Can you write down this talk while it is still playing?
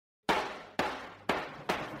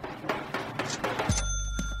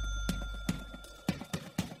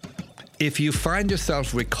If you find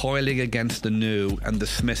yourself recoiling against the new and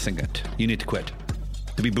dismissing it, you need to quit.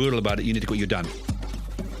 To be brutal about it, you need to quit. You're done.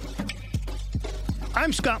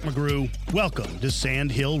 I'm Scott McGrew. Welcome to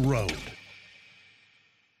Sand Hill Road.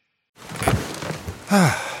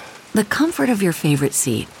 The comfort of your favorite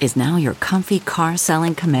seat is now your comfy car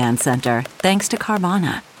selling command center, thanks to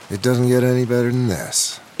Carvana. It doesn't get any better than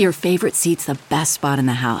this. Your favorite seat's the best spot in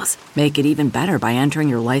the house. Make it even better by entering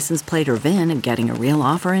your license plate or VIN and getting a real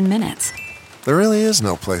offer in minutes. There really is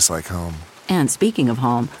no place like home. And speaking of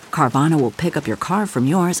home, Carvana will pick up your car from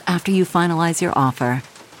yours after you finalize your offer.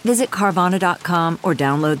 Visit Carvana.com or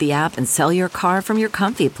download the app and sell your car from your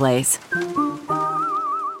comfy place.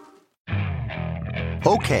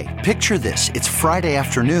 Okay, picture this. It's Friday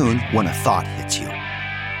afternoon when a thought hits you.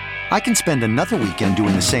 I can spend another weekend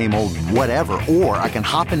doing the same old whatever, or I can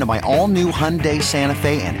hop into my all-new Hyundai Santa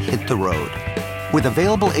Fe and hit the road. With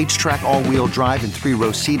available H-Track all-wheel drive and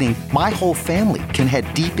 3-row seating, my whole family can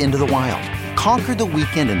head deep into the wild. Conquer the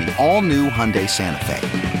weekend in the all-new Hyundai Santa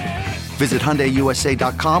Fe. Visit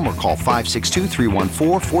HyundaiUSA.com or call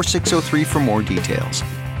 562-314-4603 for more details.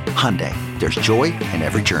 Hyundai, there's joy in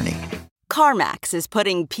every journey. CarMax is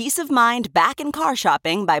putting peace of mind back in car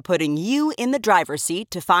shopping by putting you in the driver's seat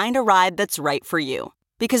to find a ride that's right for you.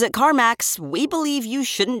 Because at CarMax, we believe you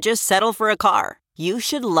shouldn't just settle for a car. You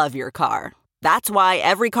should love your car. That's why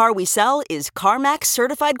every car we sell is CarMax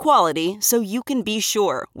certified quality, so you can be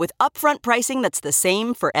sure with upfront pricing that's the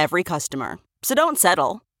same for every customer. So don't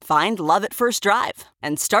settle. Find love at first drive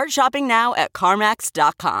and start shopping now at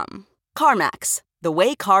CarMax.com. CarMax, the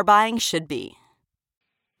way car buying should be.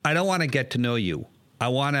 I don't want to get to know you. I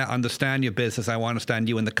want to understand your business. I want to understand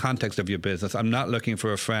you in the context of your business. I'm not looking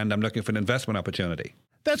for a friend. I'm looking for an investment opportunity.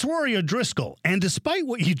 That's Rory O'Driscoll, and despite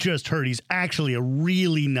what you just heard, he's actually a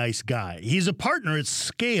really nice guy. He's a partner at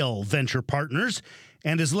Scale Venture Partners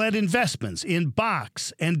and has led investments in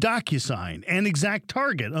Box and DocuSign and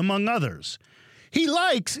ExactTarget, among others. He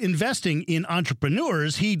likes investing in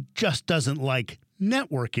entrepreneurs. He just doesn't like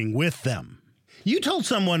networking with them. You told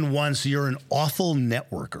someone once you're an awful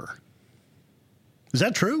networker. Is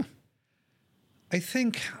that true? I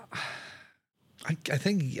think.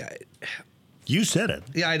 Yeah. You said it.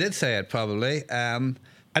 Yeah, I did say it probably. I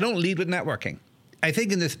don't lead with networking. I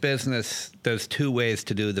think in this business, there's two ways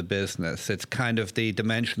to do the business. It's kind of the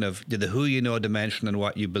dimension of the who you know dimension and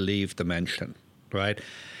what you believe dimension, right?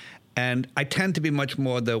 And I tend to be much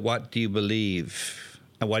more the what do you believe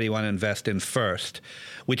and what do you want to invest in first,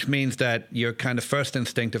 which means that your kind of first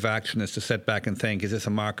instinctive action is to sit back and think, is this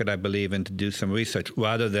a market I believe in, to do some research,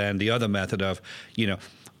 rather than the other method of,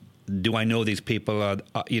 do I know these people, or,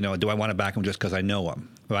 do I want to back them just because I know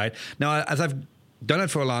them, right? Now, as I've done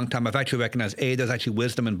it for a long time, I've actually recognized, there's actually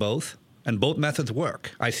wisdom in both, and both methods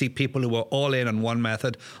work. I see people who are all in on one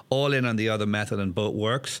method, all in on the other method, and both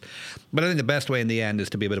works. But I think the best way in the end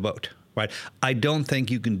is to be a bit of both, right? I don't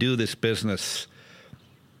think you can do this business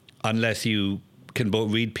unless you can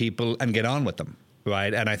both read people and get on with them,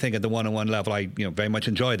 right? And I think at the one-on-one level, I very much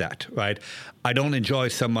enjoy that, right? I don't enjoy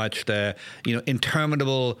so much the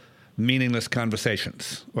interminable, meaningless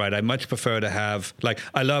conversations, right? I much prefer to have,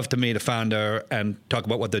 I love to meet a founder and talk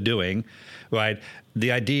about what they're doing, right?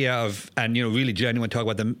 The idea of, and really genuine talk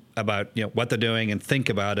about them, about what they're doing and think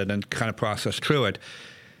about it and kind of process through it.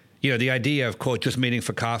 The idea of, quote, just meeting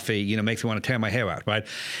for coffee, makes me want to tear my hair out, right?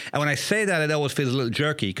 And when I say that, it always feels a little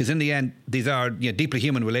jerky, because in the end, these are deeply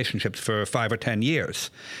human relationships for 5 or 10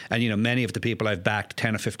 years. And, many of the people I've backed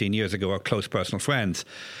 10 or 15 years ago are close personal friends.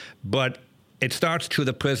 But it starts through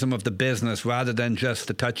the prism of the business rather than just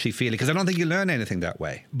the touchy-feely, because I don't think you learn anything that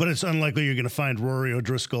way. But it's unlikely you're going to find Rory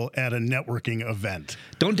O'Driscoll at a networking event.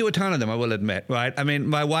 Don't do a ton of them, I will admit, right? I mean,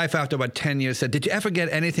 my wife, after about 10 years, said, did you ever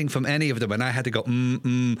get anything from any of them? And I had to go,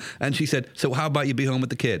 And she said, so how about you be home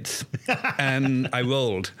with the kids? And I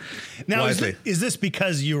rolled now, wisely. Is this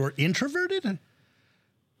because you're introverted?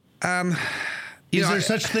 Is there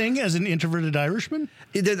such thing as an introverted Irishman?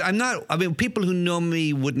 I'm not. I mean, people who know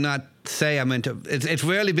me would not say I'm into. I've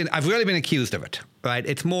rarely been accused of it, right?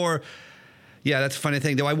 It's more. Yeah, that's a funny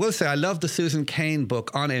thing. Though I will say I love the Susan Cain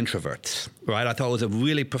book on introverts, right? I thought it was a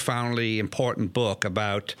really profoundly important book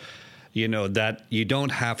about, that you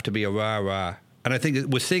don't have to be a rah-rah. And I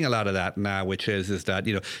think we're seeing a lot of that now, which is that,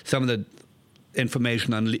 some of the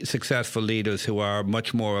information on successful leaders who are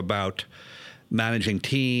much more about managing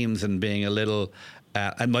teams and being a little,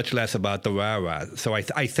 and much less about the rah-rah. So I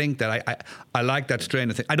think that I like that strain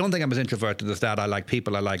of thing. I don't think I'm as introverted as that. I like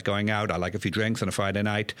people. I like going out. I like a few drinks on a Friday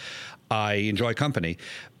night. I enjoy company.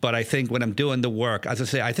 But I think when I'm doing the work, as I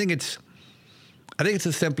say, I think it's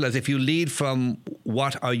as simple as if you lead from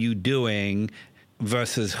what are you doing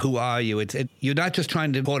versus who are you. You're not just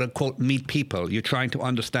trying to, quote unquote, meet people. You're trying to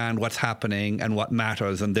understand what's happening and what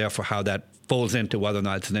matters, and therefore how that falls into whether or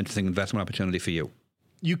not it's an interesting investment opportunity for you.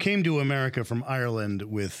 You came to America from Ireland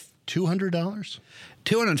with $200?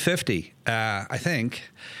 $250, I think.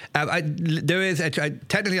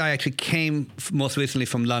 Technically, I actually came most recently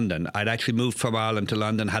from London. I'd actually moved from Ireland to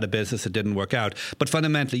London, had a business that didn't work out. But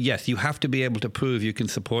fundamentally, yes, you have to be able to prove you can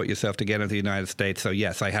support yourself to get into the United States. So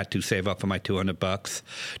yes, I had to save up for my $200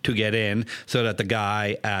 to get in, so that the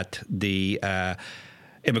guy at the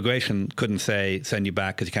immigration couldn't say, send you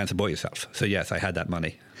back because you can't support yourself. So yes, I had that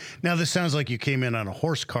money. Now, this sounds like you came in on a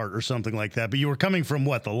horse cart or something like that, but you were coming from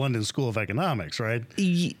what, the London School of Economics, right?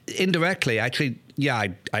 Indirectly, actually, yeah,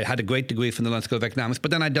 I had a great degree from the London School of Economics, but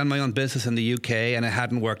then I'd done my own business in the UK and it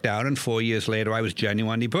hadn't worked out, and 4 years later I was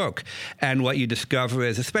genuinely broke. And what you discover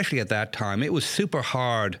is, especially at that time, it was super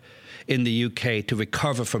hard in the UK to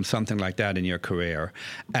recover from something like that in your career.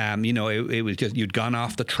 It was just, you'd gone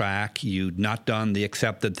off the track, you'd not done the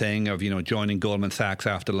accepted thing of, joining Goldman Sachs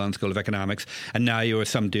after the London School of Economics, and now you were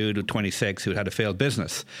some dude at 26 who had a failed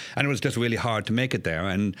business. And it was just really hard to make it there.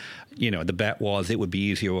 And, the bet was it would be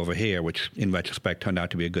easier over here, which in retrospect turned out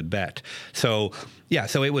to be a good bet. So, yeah,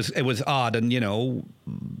 so it was odd. And,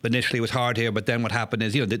 initially it was hard here, but then what happened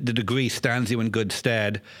is, the degree stands you in good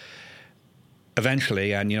stead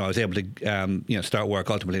eventually, and I was able to start work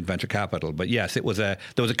ultimately in venture capital. But yes, there was a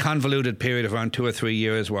convoluted period of around 2 or 3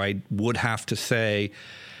 years where I would have to say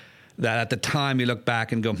that at the time you look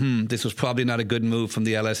back and go, this was probably not a good move from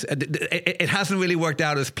the LS. It hasn't really worked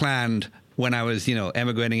out as planned when I was,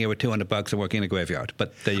 emigrating here with $200 and working in a graveyard.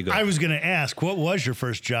 But there you go. I was going to ask, what was your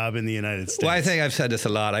first job in the United States? Well, I think I've said this a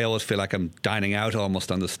lot. I always feel like I'm dining out almost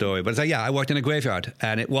on the story. But it's like, I worked in a graveyard.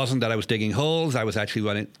 And it wasn't that I was digging holes. I was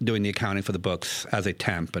actually doing the accounting for the books as a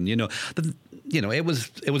temp. And, it was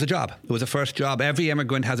a job. It was a first job. Every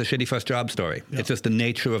immigrant has a shitty first job story. Yep. It's just the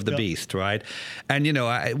nature of the beast, right? And,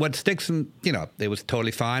 what sticks, it was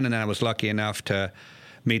totally fine. And then I was lucky enough to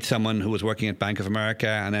meet someone who was working at Bank of America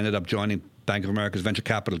and ended up joining Bank of America's venture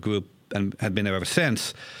capital group and had been there ever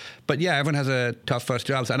since. But yeah, everyone has a tough first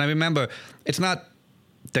job. And I remember it's not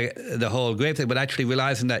the whole great thing, but actually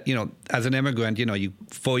realizing that, as an immigrant,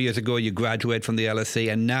 4 years ago, you graduate from the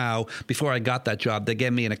LSE, and now, before I got that job, they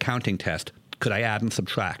gave me an accounting test. Could I add and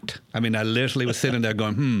subtract? I mean, I literally was sitting there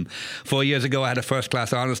going, 4 years ago I had a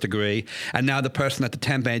first-class honors degree, and now the person at the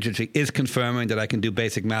temp agency is confirming that I can do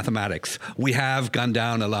basic mathematics. We have gone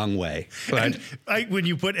down a long way. Right? When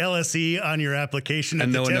you put LSE on your application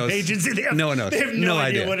at the temp agency, they have no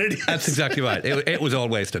idea what it is. That's exactly right. It was all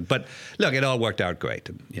wasted. But look, it all worked out great,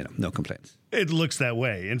 and no complaints. It looks that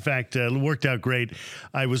way. In fact, it worked out great.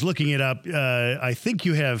 I was looking it up. I think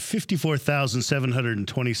you have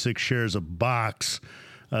 54,726 shares of Box.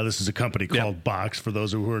 This is a company called Box, for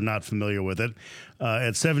those who are not familiar with it,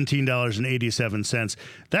 at $17.87.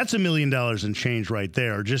 That's $1 million in change right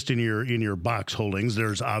there, just in your Box holdings.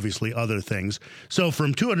 There's obviously other things. So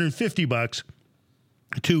from $250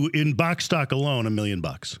 to, in Box stock alone, $1 million.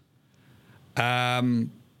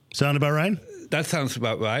 Sound about right? That sounds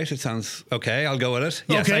about right. It sounds okay. I'll go with it.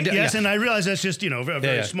 Yes, okay, yes, and I realize that's just, a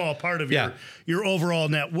very small part of your overall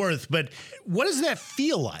net worth. But what does that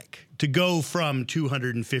feel like to go from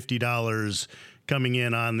 $250 coming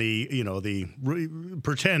in on the, the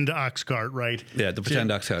pretend ox cart, right? Yeah, the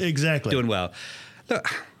pretend ox cart. Exactly. Doing well. Look,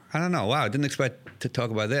 I don't know. Wow, I didn't expect to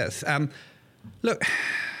talk about this. Look,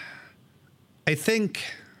 I think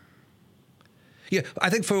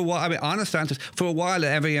for a while, honest answers, for a while,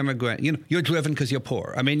 every immigrant, you're driven because you're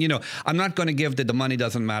poor. I'm not going to give the money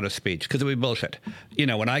doesn't matter speech, because it would be bullshit.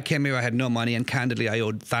 When I came here, I had no money, and candidly, I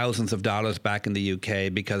owed thousands of dollars back in the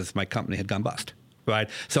UK because my company had gone bust, right?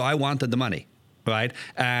 So I wanted the money, right?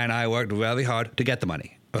 And I worked really hard to get the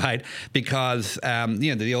money, right? Because,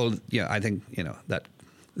 the old, I think, that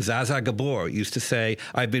Zaza Gabor used to say,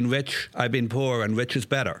 I've been rich, I've been poor, and rich is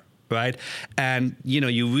better. Right? And,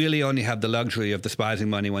 you really only have the luxury of despising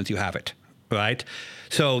money once you have it. Right?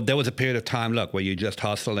 So there was a period of time, where you just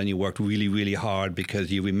hustled and you worked really, really hard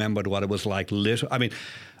because you remembered what it was like.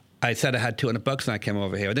 I said I had $200 when I came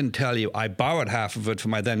over here. I didn't tell you. I borrowed half of it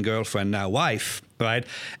from my then girlfriend, now wife. Right?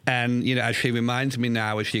 And, as she reminds me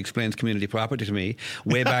now, as she explains community property to me,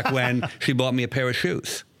 way back when she bought me a pair of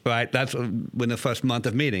shoes. Right? That's in the first month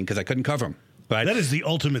of meeting, because I couldn't cover them. Right? That is the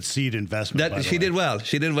ultimate seed investment. She did well.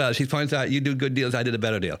 She points out, you do good deals, I did a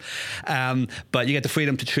better deal. But you get the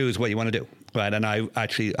freedom to choose what you want to do. Right, and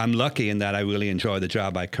I'm lucky in that I really enjoy the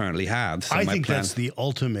job I currently have. So I think that's the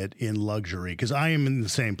ultimate in luxury, because I am in the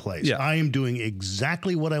same place. Yeah. I am doing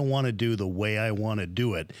exactly what I want to do the way I want to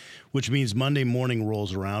do it, which means Monday morning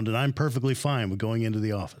rolls around and I'm perfectly fine with going into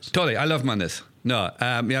the office. Totally, I love Mondays. No,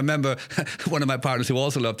 I remember one of my partners who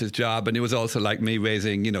also loved his job, and he was also like me,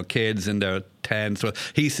 raising kids in their 10s. So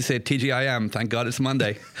he used to say, TGIM, thank God it's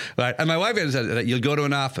Monday, right? And my wife said that you'll go to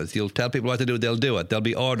an office, you'll tell people what to do, they'll do it. There'll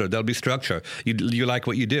be order, there'll be structure. You like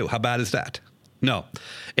what you do. How bad is that? No,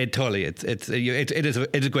 it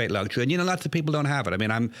is a great luxury, and lots of people don't have it. I mean,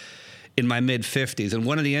 I'm in my mid 50s, and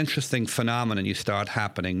one of the interesting phenomena you start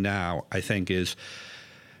happening now, I think, is.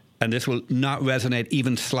 And this will not resonate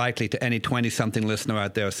even slightly to any 20-something listener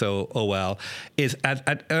out there, so is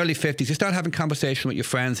at early 50s, you start having conversation with your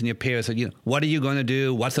friends and your peers, and what are you going to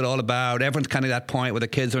do? What's it all about? Everyone's kind of at that point where the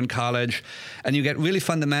kids are in college, and you get really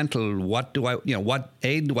fundamental, what do I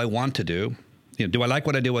want to do? Do I like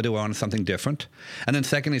what I do, or do I want something different? And then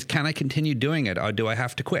second is, can I continue doing it, or do I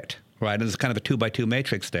have to quit? Right, and there's kind of a 2x2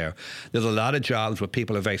 matrix there. There's a lot of jobs where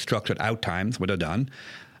people are very structured out times where they're done.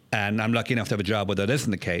 And I'm lucky enough to have a job where that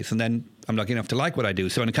isn't the case. And then I'm lucky enough to like what I do.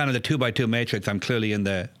 So in kind of the 2x2 matrix, I'm clearly in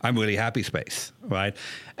the I'm really happy space, right?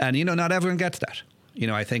 And, not everyone gets that.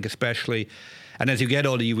 I think especially, and as you get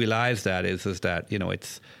older, you realize that is that,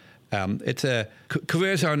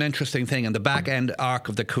 careers are an interesting thing. And the back end arc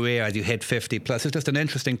of the career as you hit 50 plus is just an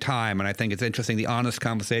interesting time. And I think it's interesting, the honest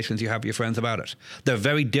conversations you have with your friends about it. They're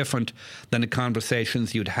very different than the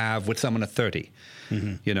conversations you'd have with someone at 30,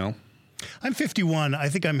 I'm 51. I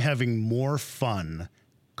think I'm having more fun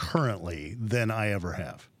currently than I ever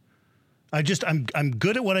have. I'm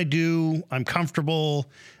good at what I do. I'm comfortable.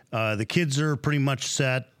 The kids are pretty much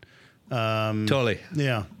set. Totally.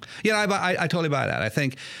 Yeah. I totally buy that. I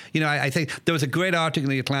think, I think there was a great article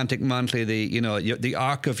in the Atlantic Monthly, the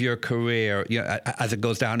arc of your career, as it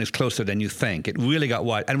goes down is closer than you think. It really got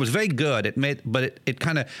wide. And it was very good. It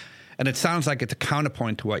kind of, and it sounds like it's a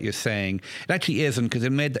counterpoint to what you're saying. It actually isn't, because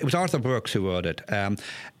it was Arthur Brooks who wrote it.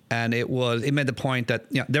 And it made the point that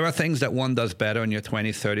there are things that one does better in your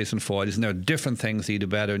 20s, 30s, and 40s, and there are different things that you do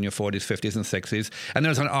better in your 40s, 50s, and 60s. And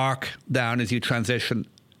there's an arc down as you transition.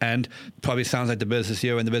 And probably sounds like the business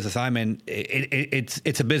you're in, the business I'm in,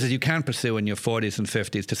 it's a business you can pursue in your 40s and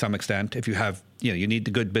 50s to some extent if you have, you need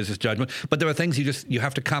the good business judgment. But there are things you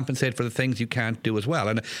have to compensate for the things you can't do as well.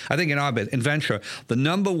 And I think in venture, the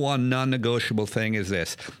number one non-negotiable thing is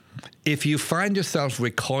this. If you find yourself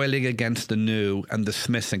recoiling against the new and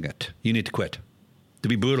dismissing it, you need to quit. To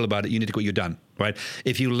be brutal about it, you need to quit. You're done. Right?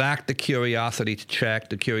 If you lack the curiosity to check,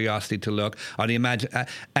 the curiosity to look, or the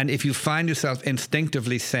and if you find yourself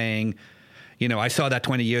instinctively saying, I saw that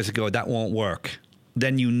 20 years ago, that won't work,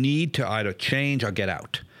 then you need to either change or get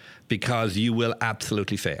out, because you will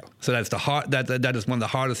absolutely fail. So that's that is one of the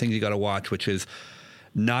hardest things you got to watch, which is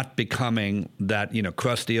not becoming that,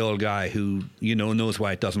 crusty old guy who, knows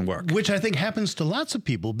why it doesn't work. Which I think happens to lots of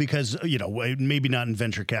people because, maybe not in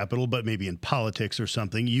venture capital, but maybe in politics or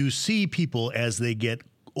something. You see people as they get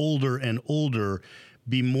older and older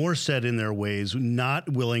be more set in their ways, not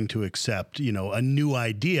willing to accept, a new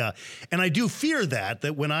idea. And I do fear that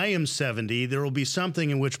when I am 70, there will be something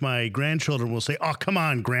in which my grandchildren will say, "Oh, come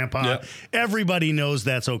on, Grandpa. Yep. Everybody knows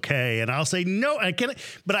that's okay." And I'll say, "No, I can't."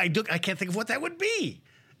 But I can't think of what that would be.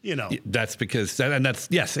 That's because, and that's,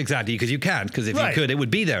 yes, exactly, because you can't, because if you could, it would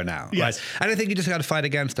be there now. Yes. Right? And I think you just got to fight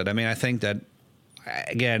against it. I mean, I think that,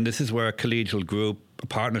 again, this is where a collegial group, a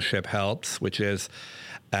partnership helps, which is,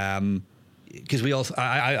 because we also,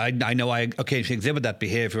 I know I occasionally exhibit that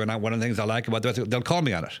behavior, and one of the things I like about it, they'll call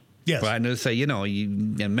me on it. Yes. Right. And they'll say, you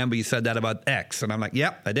remember you said that about X. And I'm like,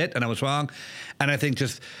 yep, I did. And I was wrong. And I think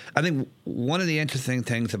one of the interesting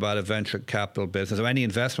things about a venture capital business or any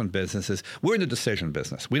investment business is we're in the decision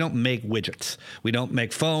business. We don't make widgets. We don't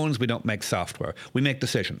make phones. We don't make software. We make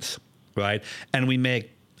decisions. Right. And we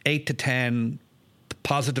make 8 to 10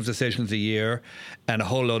 positive decisions a year and a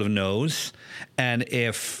whole load of no's. And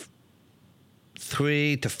if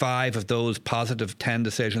 3 to 5 of those positive 10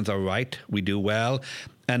 decisions are right, we do well.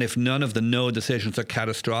 And if none of the no decisions are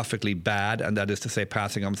catastrophically bad, and that is to say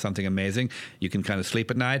passing on something amazing, you can kind of sleep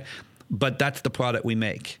at night. But that's the product we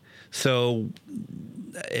make. So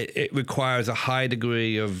it requires a high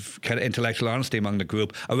degree of kind of intellectual honesty among the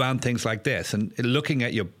group around things like this. And looking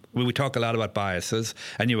at we talk a lot about biases,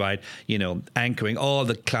 and you're right, anchoring all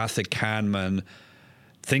the classic Kahneman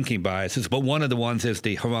thinking biases. But one of the ones is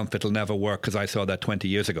the harumph, it'll never work because I saw that 20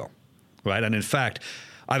 years ago. Right? And in fact,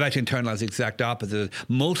 I've actually internalized the exact opposite.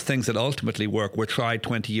 Most things that ultimately work were tried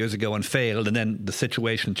 20 years ago and failed, and then the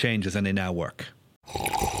situation changes and they now work.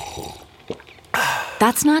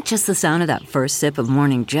 That's not just the sound of that first sip of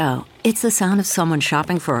Morning Joe. It's the sound of someone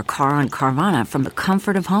shopping for a car on Carvana from the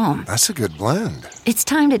comfort of home. That's a good blend. It's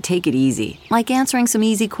time to take it easy, like answering some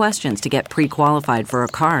easy questions to get pre-qualified for a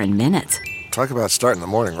car in minutes. Talk about starting the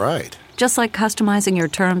morning right. Just like customizing your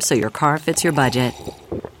terms so your car fits your budget.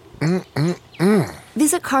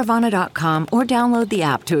 Visit Carvana.com or download the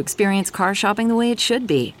app to experience car shopping the way it should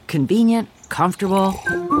be. Convenient, comfortable.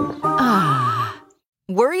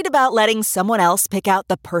 Worried about letting someone else pick out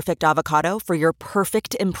the perfect avocado for your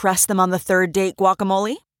perfect impress them on the third date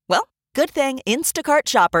guacamole? Well, good thing Instacart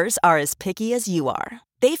shoppers are as picky as you are.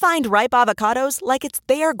 They find ripe avocados like it's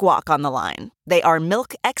their guac on the line. They are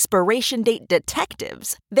milk expiration date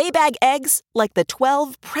detectives. They bag eggs like the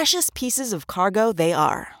 12 precious pieces of cargo they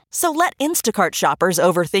are. So let Instacart shoppers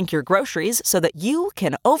overthink your groceries so that you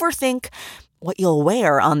can overthink what you'll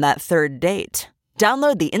wear on that third date.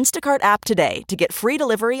 Download the Instacart app today to get free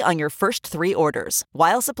delivery on your first 3 orders,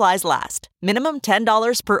 while supplies last. Minimum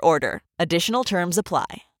 $10 per order. Additional terms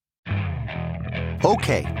apply.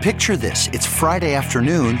 Okay, picture this. It's Friday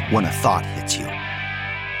afternoon when a thought hits you.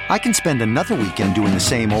 I can spend another weekend doing the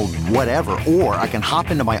same old whatever, or I can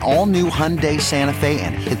hop into my all-new Hyundai Santa Fe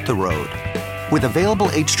and hit the road. With available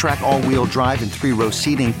H-Track all-wheel drive and 3-row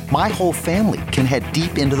seating, my whole family can head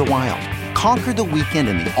deep into the wild. Conquer the weekend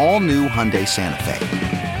in the all-new Hyundai Santa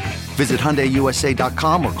Fe. Visit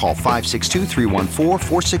HyundaiUSA.com or call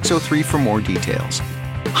 562-314-4603 for more details.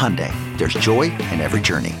 Hyundai, there's joy in every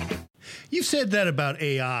journey. You've said that about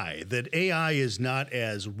AI, that AI is not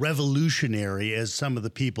as revolutionary as some of the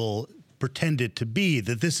people pretend it to be,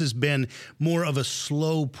 that this has been more of a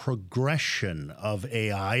slow progression of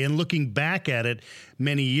AI. And looking back at it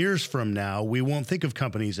many years from now, we won't think of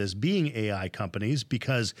companies as being AI companies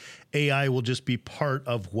because AI will just be part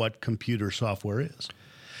of what computer software is.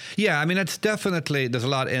 Yeah, I mean, it's definitely, there's a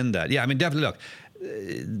lot in that. Yeah, I mean, definitely, look,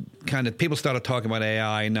 kind of people started talking about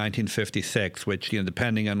AI in 1956, which,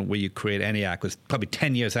 depending on where you create ENIAC, was probably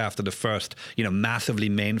 10 years after the first, massively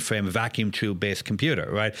mainframe vacuum tube-based computer,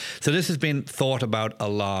 right? So this has been thought about a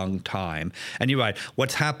long time. And you're right.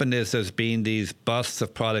 What's happened is there's been these busts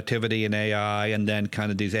of productivity in AI and then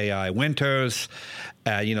kind of these AI winters.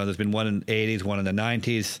 There's been one in the 80s, one in the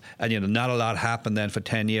 90s, and, not a lot happened then for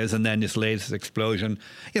 10 years. And then this latest explosion,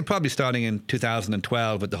 probably starting in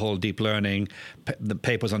 2012 with the whole deep learning, the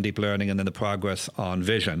papers on deep learning, and then the progress on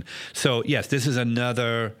vision. So, yes, this is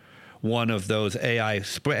another one of those AI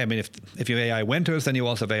spring. I mean, if you have AI winters, then you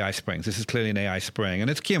also have AI springs. This is clearly an AI spring, and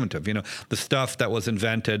it's cumulative. The stuff that was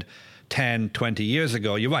invented 10, 20 years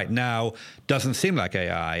ago, you're right, now doesn't seem like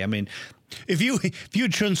AI. I mean, If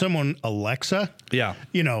you'd shown someone Alexa,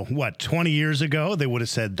 20 years ago, they would have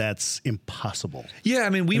said that's impossible. Yeah, I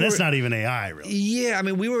mean, that's not even AI, really. Yeah, I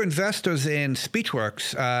mean, we were investors in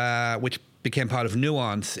SpeechWorks, which became part of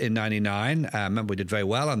Nuance in '99. I remember we did very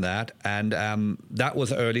well on that, and that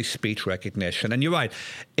was early speech recognition. And you're right,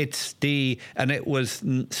 it was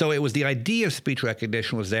the idea of speech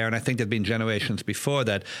recognition was there, and I think there'd been generations before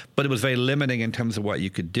that, but it was very limiting in terms of what you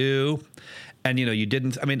could do. And, you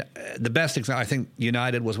didn't, I mean, the best example, I think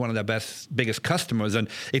United was one of their biggest customers. And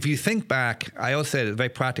if you think back, I always say it's very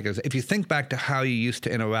practical. If you think back to how you used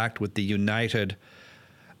to interact with the United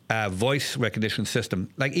voice recognition system,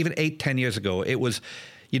 like even 8-10 years ago, it was,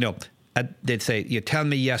 they'd say, tell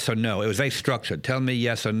me yes or no. It was very structured. Tell me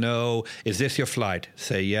yes or no. Is this your flight?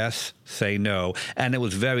 Say yes, say no. And it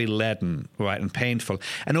was very leaden, right, and painful.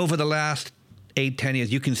 And over the last 8-10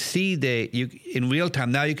 years, you can see in real time.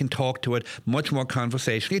 Now you can talk to it much more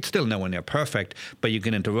conversationally. It's still nowhere near perfect, but you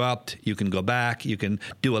can interrupt, you can go back, you can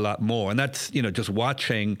do a lot more. And that's, just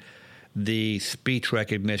watching the speech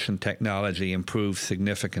recognition technology improve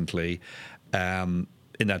significantly in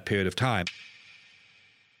that period of time.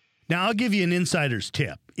 Now, I'll give you an insider's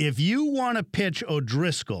tip. If you want to pitch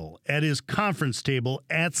O'Driscoll at his conference table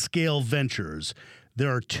at Scale Ventures, there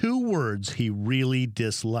are 2 words he really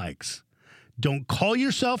dislikes. Don't call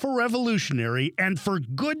yourself a revolutionary, and for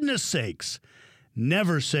goodness sakes,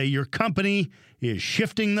 never say your company is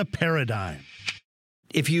shifting the paradigm.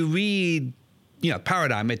 If you read,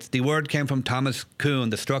 paradigm, the word came from Thomas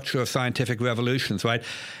Kuhn, The Structure of Scientific Revolutions, right?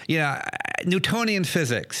 Newtonian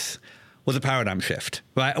physics was a paradigm shift,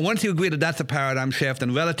 right? And once you agree that that's a paradigm shift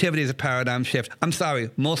and relativity is a paradigm shift, I'm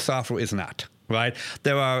sorry, most software is not. Right?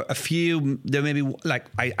 There are a few, there may be, like,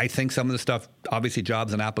 I think some of the stuff, obviously,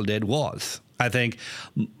 Jobs and Apple did was. I think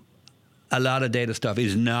a lot of data stuff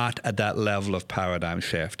is not at that level of paradigm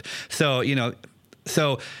shift. So,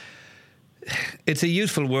 it's a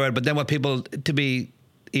useful word, but then what people, to be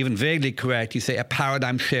even vaguely correct, you say a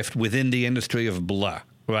paradigm shift within the industry of blah.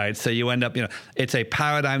 right? So you end up, it's a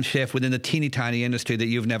paradigm shift within a teeny tiny industry that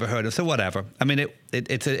you've never heard of. So whatever. I mean,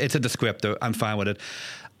 it's a descriptor. I'm fine with it.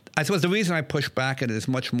 I suppose the reason I push back at it is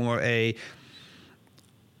much more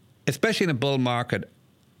especially in a bull market,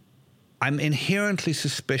 I'm inherently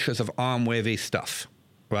suspicious of arm wavy stuff,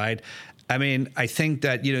 right? I mean, I think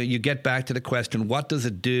that, you get back to the question, what does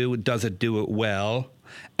it do? Does it do it well?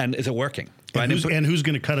 And is it working? Right? And who's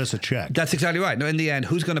going to cut us a check? That's exactly right. No, in the end,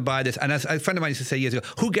 who's going to buy this? And as a friend of mine used to say years ago,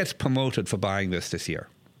 who gets promoted for buying this year?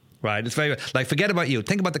 Right? It's very, like, forget about you.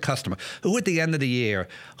 Think about the customer. Who at the end of the year,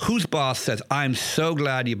 whose boss says, I'm so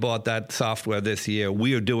glad you bought that software this year.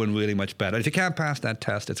 We are doing really much better. If you can't pass that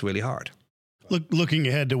test, it's really hard. Looking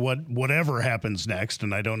ahead to whatever happens next,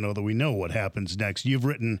 and I don't know that we know what happens next, you've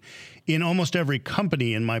written, in almost every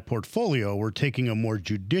company in my portfolio, we're taking a more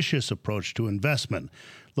judicious approach to investment,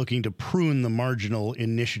 looking to prune the marginal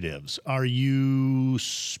initiatives. Are you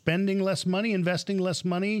spending less money, investing less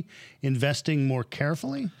money, investing more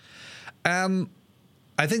carefully? I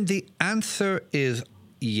think the answer is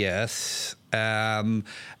yes.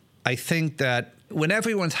 I think that when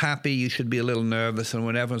everyone's happy, you should be a little nervous, and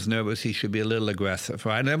when everyone's nervous, you should be a little aggressive,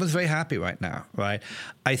 right? And everyone's very happy right now, right?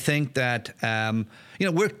 I think that,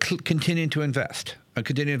 we're continuing to invest. I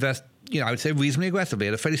would say reasonably aggressively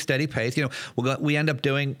at a fairly steady pace. We end up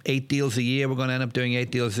doing 8 deals a year. We're going to end up doing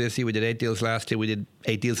 8 deals this year. We did 8 deals last year. We did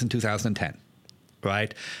 8 deals in 2010,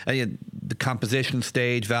 right? And the composition,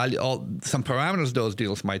 stage, value, some parameters of those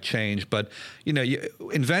deals might change. But,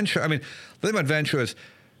 in venture, the thing about venture is,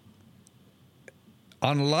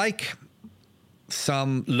 unlike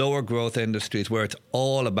some lower growth industries where it's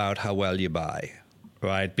all about how well you buy,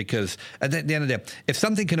 right? Because at the end of the day, if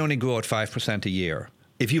something can only grow at 5% a year,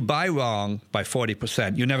 if you buy wrong by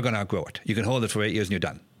 40%, you're never going to outgrow it. You can hold it for 8 years and you're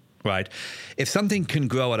done, right? If something can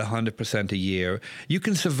grow at 100% a year, you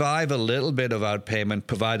can survive a little bit of outpayment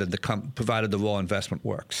provided the raw investment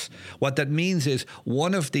works. What that means is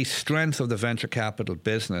one of the strengths of the venture capital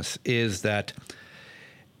business is that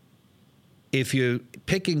if you're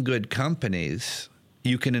picking good companies,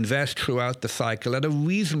 you can invest throughout the cycle at a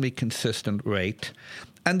reasonably consistent rate.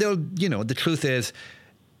 And the truth is,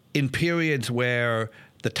 in periods where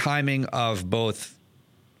the timing of both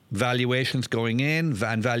valuations going in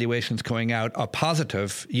and valuations going out are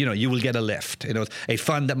positive, you will get a lift. A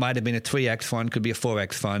fund that might have been a 3x fund could be a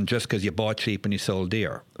 4x fund just because you bought cheap and you sold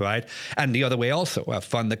dear, right? And the other way also, a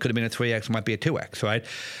fund that could have been a 3x might be a 2x, right?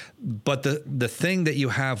 But the thing that you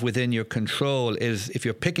have within your control is if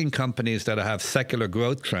you're picking companies that have secular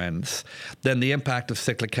growth trends, then the impact of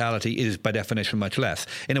cyclicality is by definition much less.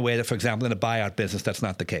 In a way that, for example, in a buyout business, that's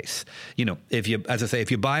not the case. If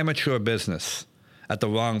you buy a mature business at the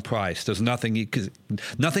wrong price, there's nothing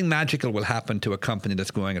magical will happen to a company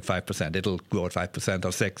that's growing at 5%. It'll grow at 5%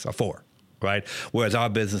 or 6 or 4. Right? Whereas our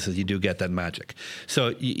businesses, you do get that magic.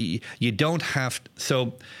 So you don't have,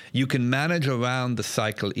 so you can manage around the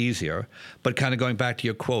cycle easier, but kind of going back to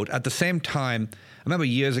your quote, at the same time, I remember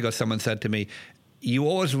years ago someone said to me, you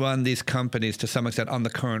always run these companies to some extent on the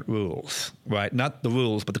current rules, right? Not the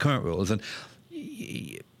rules, but the current rules.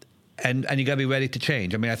 And you got to be ready to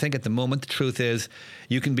change. I think at the moment, the truth is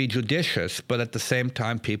you can be judicious, but at the same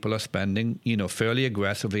time, people are spending, fairly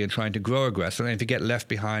aggressively and trying to grow aggressively. And if you get left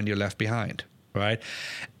behind, you're left behind, right?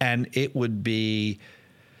 And it would be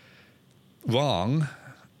wrong,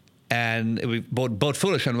 and it would be both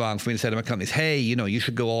foolish and wrong for me to say to my companies, hey, you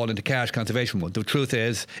should go all into cash conservation mode. The truth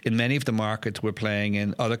is, in many of the markets we're playing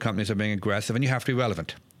in, other companies are being aggressive, and you have to be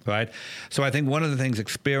relevant. Right? So I think one of the things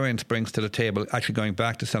experience brings to the table, actually going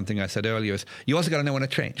back to something I said earlier, is you also got to know when it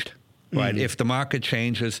changed, right? If the market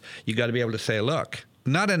changes, you got to be able to say, look,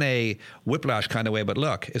 not in a whiplash kind of way, but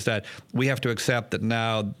look, is that we have to accept that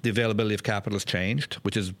now the availability of capital has changed,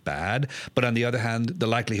 which is bad. But on the other hand, the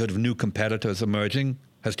likelihood of new competitors emerging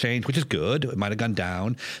has changed, which is good. It might have gone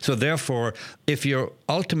down. So therefore, if your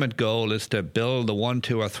ultimate goal is to build the 1,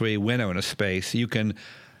 2, or 3 winner in a space, you can,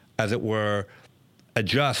 as it were,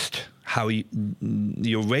 adjust how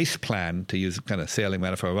your race plan, to use kind of sailing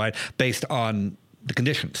metaphor, right, based on the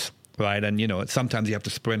conditions, right? And, sometimes you have to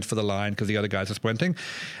sprint for the line because the other guys are sprinting,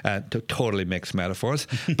 to totally mixed metaphors.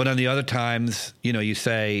 But on the other times, you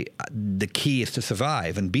say the key is to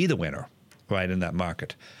survive and be the winner, right, in that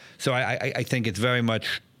market. So I think it's very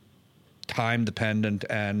much time dependent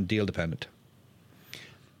and deal dependent.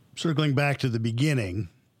 Circling back to the beginning,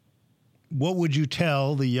 what would you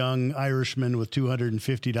tell the young Irishman with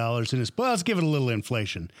 $250 in his, well, let's give it a little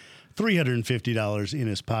inflation, $350 in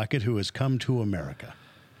his pocket who has come to America?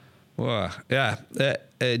 Well, yeah,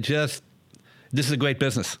 this is a great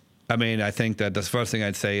business. I think that the first thing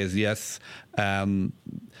I'd say is yes,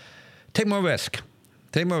 take more risk.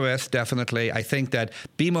 Take more risk, definitely. I think that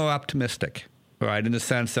be more optimistic, right, in the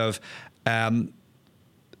sense of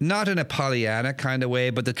not in a Pollyanna kind of way,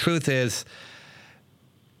 but the truth is,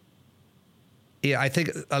 yeah, I think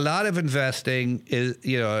a lot of investing is,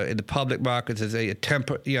 in the public markets is a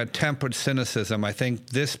tempered cynicism. I think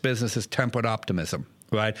this business is tempered optimism,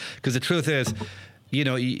 right? Because the truth is,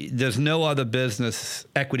 there's no other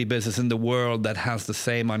equity business in the world that has the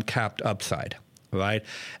same uncapped upside, right?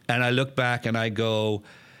 And I look back and I go,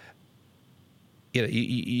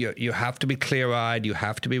 you have to be clear-eyed, you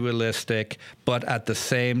have to be realistic, but at the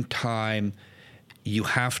same time, you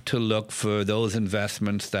have to look for those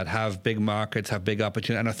investments that have big markets, have big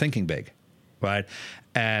opportunity, and are thinking big, right?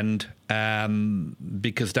 And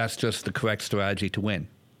because that's just the correct strategy to win,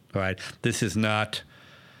 right? This is not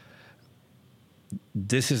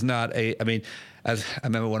as I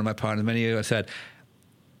remember one of my partners many years ago said,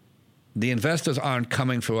 the investors aren't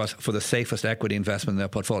coming for us for the safest equity investment in their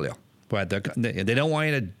portfolio, right? They don't want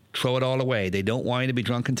you to throw it all away. They don't want you to be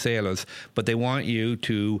drunken sailors, but they want you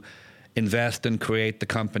to invest and create the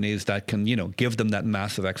companies that can, give them that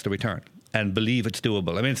massive extra return and believe it's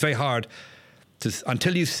doable. I mean, it's very hard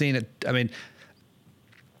until you've seen it. I mean,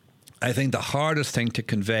 I think the hardest thing to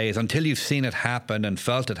convey is until you've seen it happen and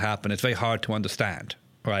felt it happen, it's very hard to understand,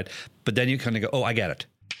 right? But then you kind of go, oh, I get it.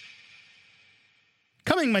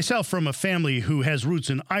 Coming myself from a family who has roots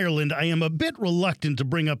in Ireland, I am a bit reluctant to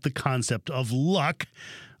bring up the concept of luck.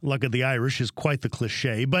 Luck of the Irish is quite the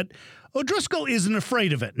cliche, but O'Driscoll isn't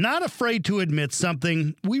afraid of it, not afraid to admit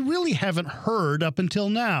something we really haven't heard up until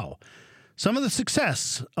now. Some of the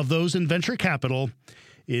success of those in venture capital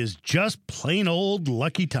is just plain old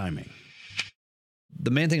lucky timing.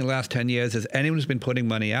 The main thing in the last 10 years is anyone who's been putting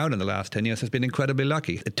money out in the last 10 years has been incredibly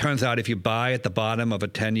lucky. It turns out if you buy at the bottom of a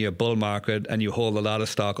 10-year bull market and you hold a lot of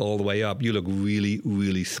stock all the way up, you look really,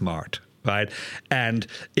 really smart, right? And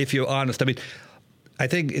if you're honest, I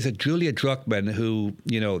think, is it Julia Druckmann who,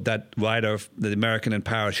 that writer, the American in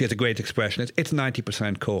Paris, she has a great expression. It's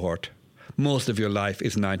 90% cohort. Most of your life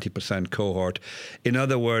is 90% cohort. In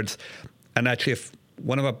other words, and actually if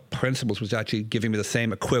one of our principals was actually giving me the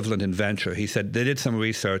same equivalent in venture. He said they did some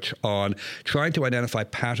research on trying to identify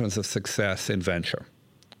patterns of success in venture.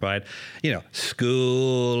 Right?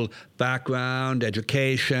 School, background,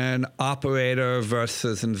 education, operator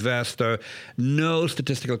versus investor, no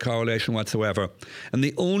statistical correlation whatsoever. And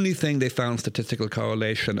the only thing they found statistical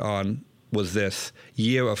correlation on was this: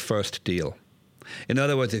 year of first deal. In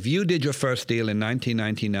other words, if you did your first deal in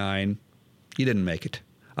 1999, you didn't make it.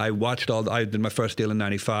 I did my first deal in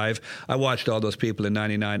 95. I watched all those people in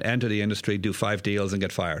 99 enter the industry, do 5 deals and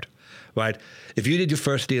get fired. Right? If you did your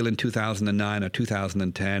first deal in 2009 or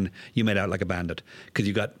 2010, you made out like a bandit because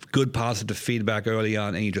you got good positive feedback early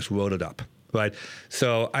on and you just wrote it up. Right?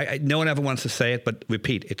 So no one ever wants to say it, but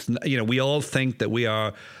repeat. It's, we all think that we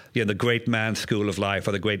are, the great man school of life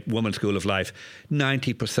or the great woman school of life.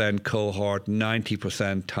 90% cohort,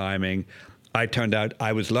 90% timing. I turned out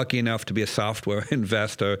I was lucky enough to be a software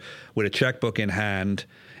investor with a checkbook in hand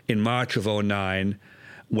in March of 2009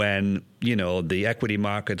 when, the equity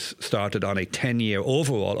markets started on a 10-year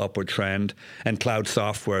overall upward trend and cloud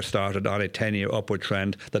software started on a 10-year upward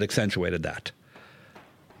trend that accentuated that.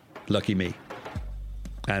 Lucky me.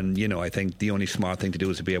 And, I think the only smart thing to do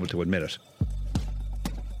is to be able to admit it.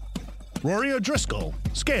 Rory O'Driscoll,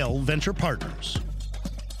 Scale Venture Partners.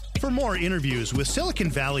 For more interviews with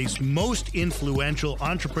Silicon Valley's most influential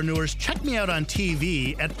entrepreneurs, check me out on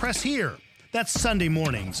TV at Press Here. That's Sunday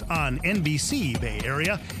mornings on NBC Bay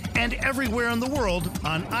Area and everywhere in the world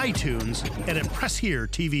on iTunes and at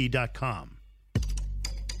PressHereTV.com.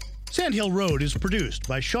 Sandhill Road is produced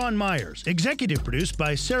by Sean Myers, executive produced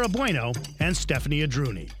by Sarah Bueno and Stephanie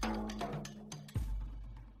Adruni.